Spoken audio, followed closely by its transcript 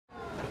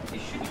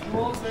Hey,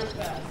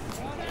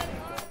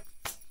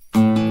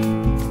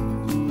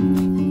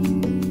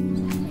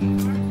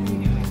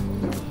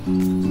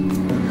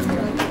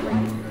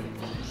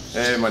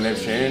 my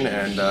name's Shane,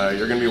 and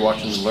you're going to be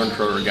watching the Learn to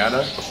Row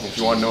Regatta. If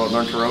you want to know what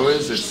Learn to Row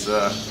is, it's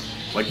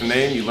like the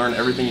name, you learn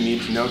everything you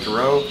need to know to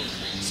row.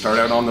 Start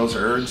out on those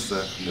ergs,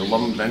 you'll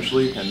love them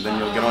eventually, and then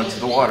you'll get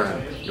onto the water,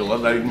 and you'll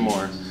love that even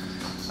more.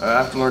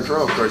 After Learn to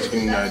Row, of course, you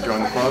can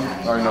join the club.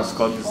 Argonaut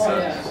Club has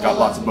got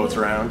lots of boats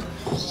around.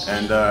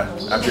 And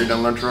after you're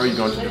done Learn to Row, you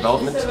go into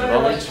development.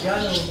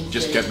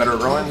 Just get better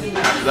at rowing.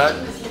 After that,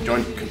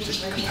 join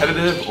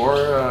competitive or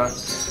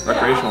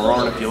recreational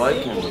rowing if you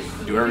like, and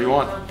do whatever you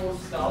want.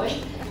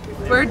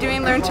 We're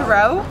doing Learn to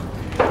Row,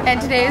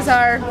 and today is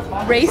our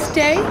race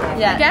day,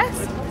 I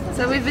guess.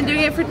 So we've been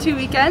doing it for 2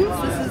 weekends.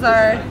 This is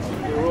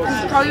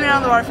probably been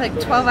on the water for like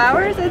 12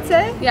 hours, I'd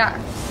say. Yeah,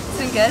 it's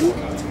been good.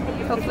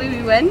 Hopefully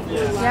we win.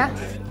 Yeah.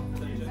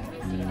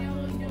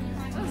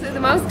 So the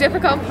most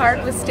difficult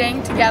part was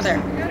staying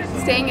together,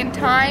 staying in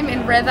time,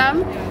 in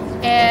rhythm,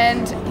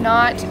 and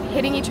not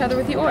hitting each other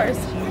with the oars.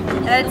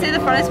 And I'd say the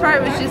funnest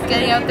part was just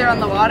getting out there on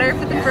the water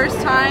for the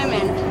first time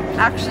and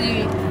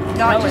actually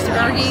not just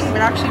erging,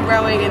 but actually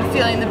rowing and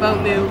feeling the boat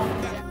move.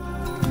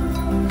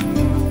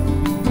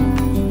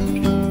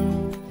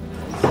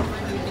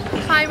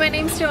 Hi, my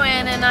name's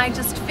Joanne, and I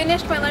just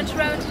finished my Learn to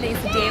Row. Today's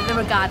the day of the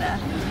regatta.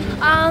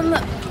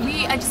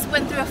 I just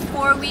went through a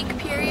 4-week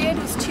period.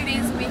 It was 2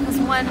 days a week. It was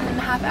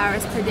 1.5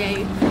 hours per day.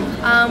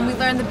 We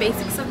learned the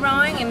basics of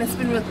rowing, and it's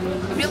been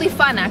really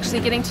fun actually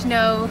getting to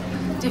know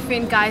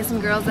different guys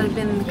and girls that have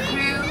been in the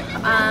crew.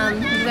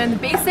 We learned the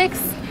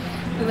basics.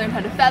 We learned how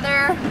to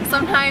feather.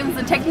 Sometimes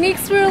the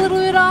techniques were a little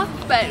bit off,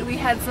 but we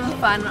had some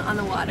fun on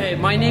the water. Hey,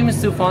 my name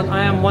is Tufan.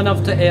 I am one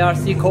of the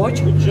ARC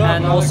coach,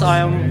 and also I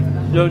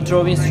am Learn to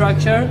Row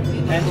instructor.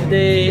 And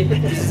today,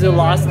 this is the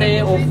last day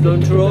of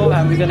Learn to Row,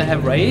 and we're gonna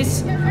have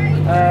race.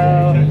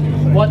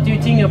 What do you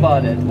think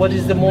about it? What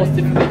is the most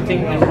difficult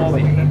thing in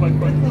rowing?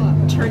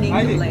 Turning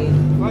the blade.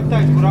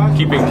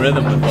 Keeping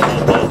rhythm with the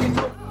whole boat.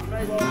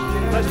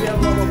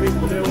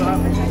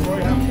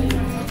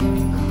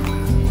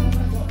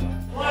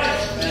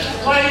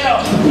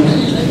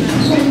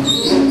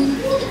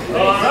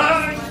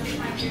 Alright.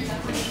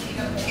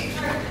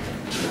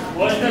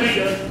 What's very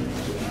good?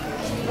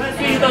 Let's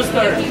see the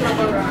start.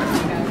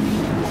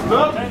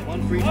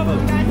 One for each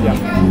boat. Yeah.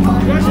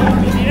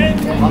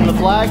 On the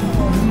flag.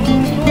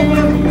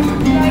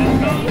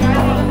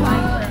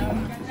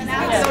 And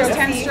after those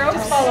 10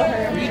 strokes, follow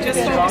her. You just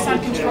focus on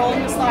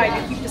controlling the slide.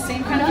 You keep the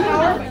same kind of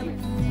power.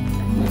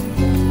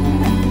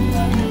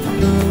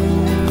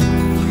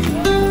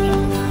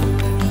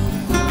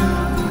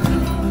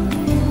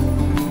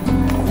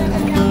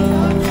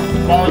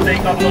 Ball, take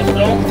a couple of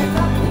strokes.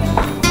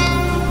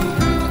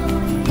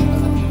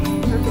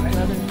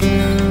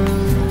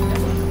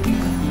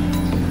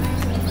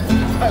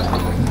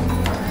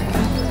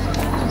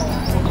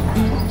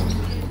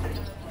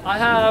 I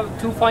have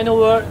 2 final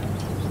words,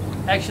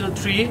 actually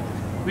 3.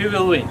 We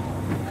will win.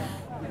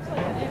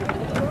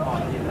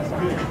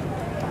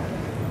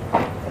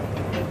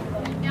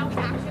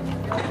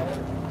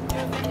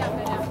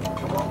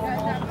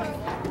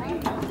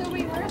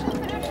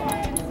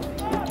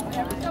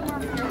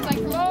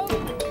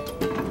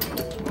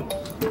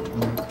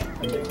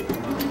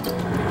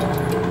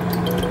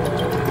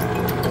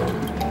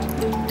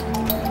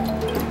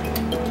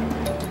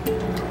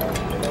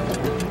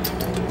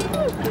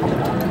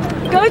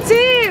 Go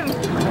team!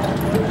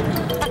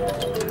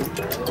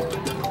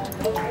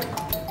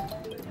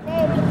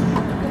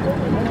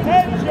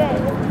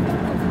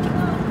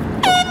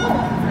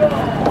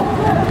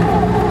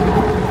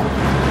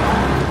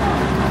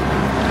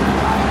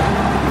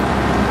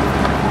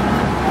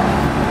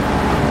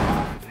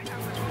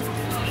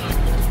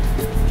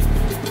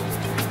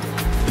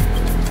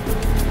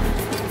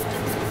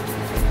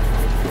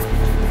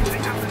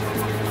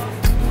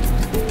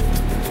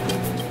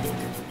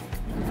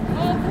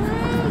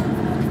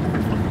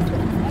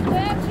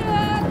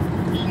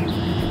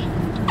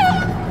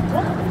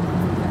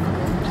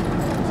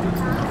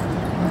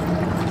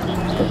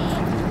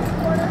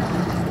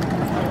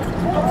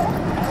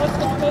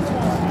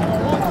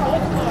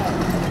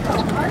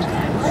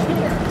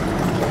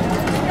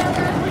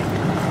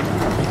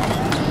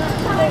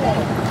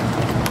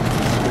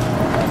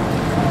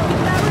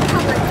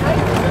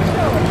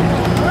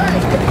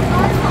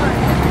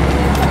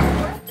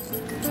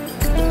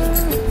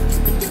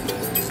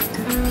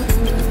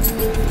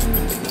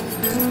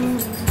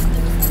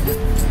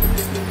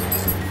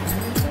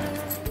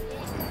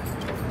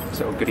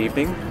 So good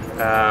evening.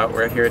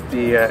 We're here at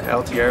the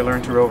LTR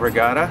Learn to Row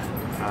Regatta.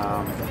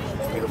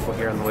 Beautiful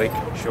here on the lake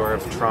shore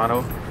of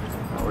Toronto,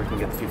 where we can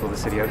get the people of the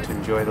city out to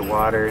enjoy the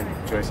water and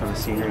enjoy some of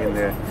the scenery and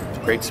the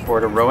great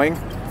sport of rowing.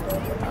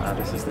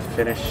 This is the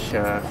finish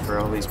for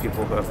all these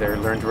people who have their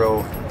Learn to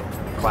Row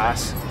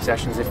class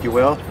sessions, if you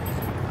will.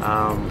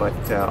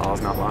 But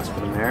all's not lost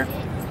for them there.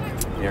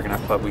 The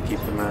Argonaut Club, we keep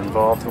them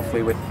involved,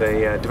 hopefully with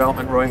the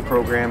development rowing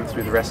program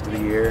through the rest of the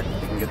year.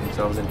 They can get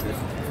themselves into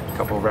a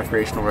couple of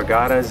recreational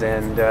regattas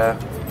and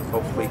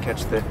hopefully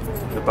catch the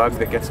bug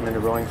that gets them into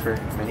rowing for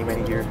many,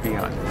 many years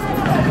beyond.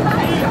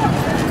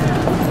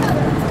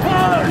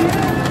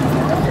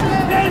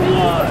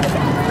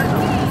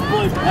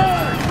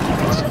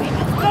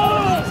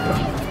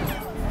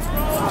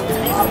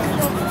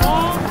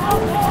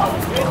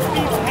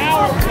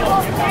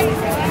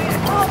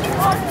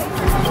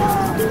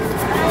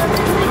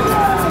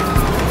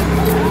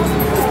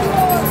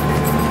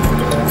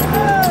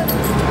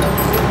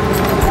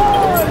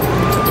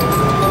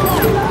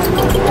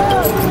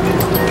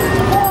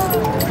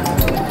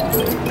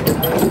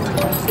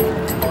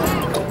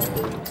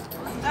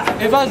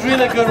 It was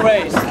really good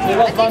race. It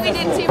was I think we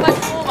did too much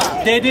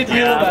warm-up. They did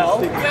really well,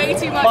 Way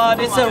too much but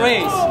it's a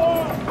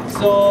warm-up. race.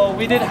 So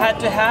we did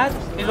head-to-head.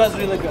 It was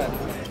really good.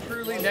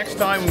 Next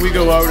time we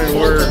go out and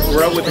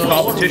we're out with the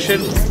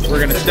competition, we're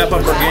going to step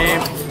up our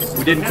game.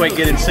 We didn't quite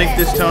get in sync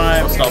this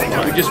time.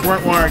 We just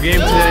weren't on our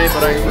game today,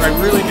 but I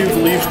really do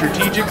believe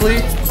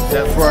strategically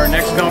that for our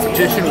next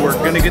competition, we're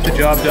going to get the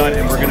job done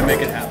and we're going to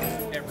make it happen.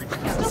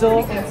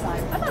 So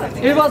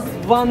it was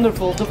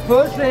wonderful. The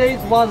first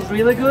race was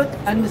really good,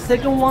 and the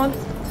second one,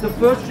 the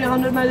first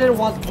 300 meter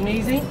was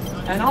amazing,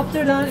 and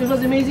after that it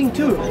was amazing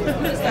too.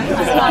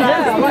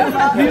 Yeah, like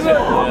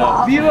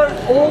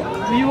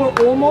we were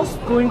almost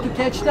going to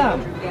catch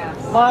them,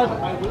 but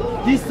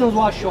distance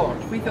was short.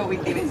 We thought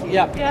we'd give it to you.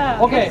 Yeah.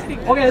 Okay.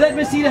 Okay. Let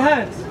me see the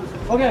hands.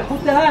 Okay.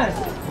 Put the hands.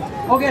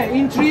 Okay.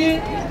 In 3,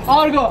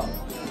 Argo.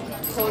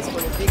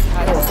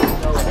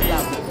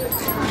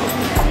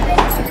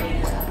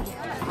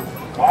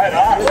 Right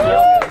on.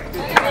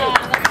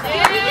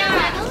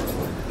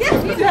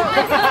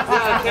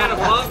 Can of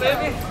pop,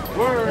 baby.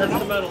 We're in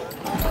the middle.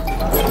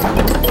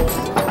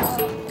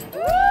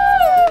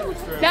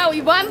 No, we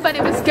won, but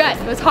it was good.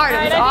 It was hard.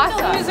 It was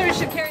awesome. I think the losers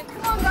should carry.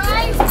 Come on,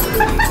 guys.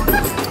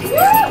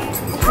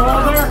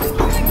 Shoulder.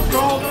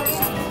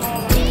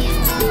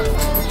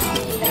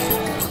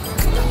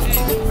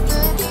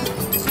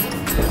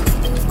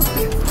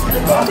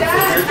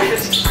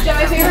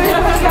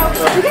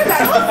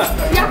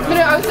 Yeah, no,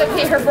 I was like,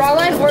 okay, her bra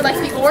line or like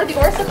the oar. The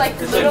oar said like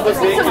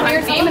some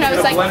weird name, and I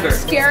was like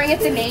staring at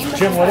the name.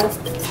 Jim Little?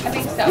 I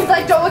think so. He's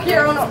like, don't look at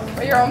your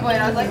own blade.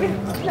 I was like,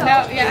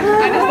 no, yeah.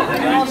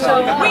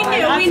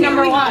 We knew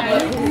number one.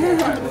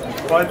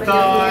 But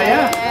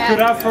yeah, good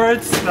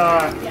efforts.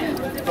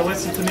 To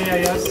listen to me,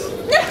 I guess.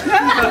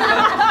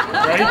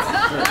 Right?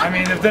 I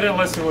mean, if they didn't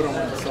listen, we would have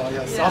won. So I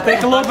guess I'll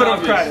take a little bit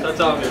of credit. That's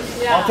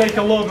obvious. I'll take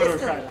a little bit of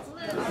credit.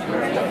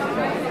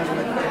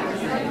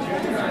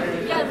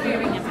 Yeah,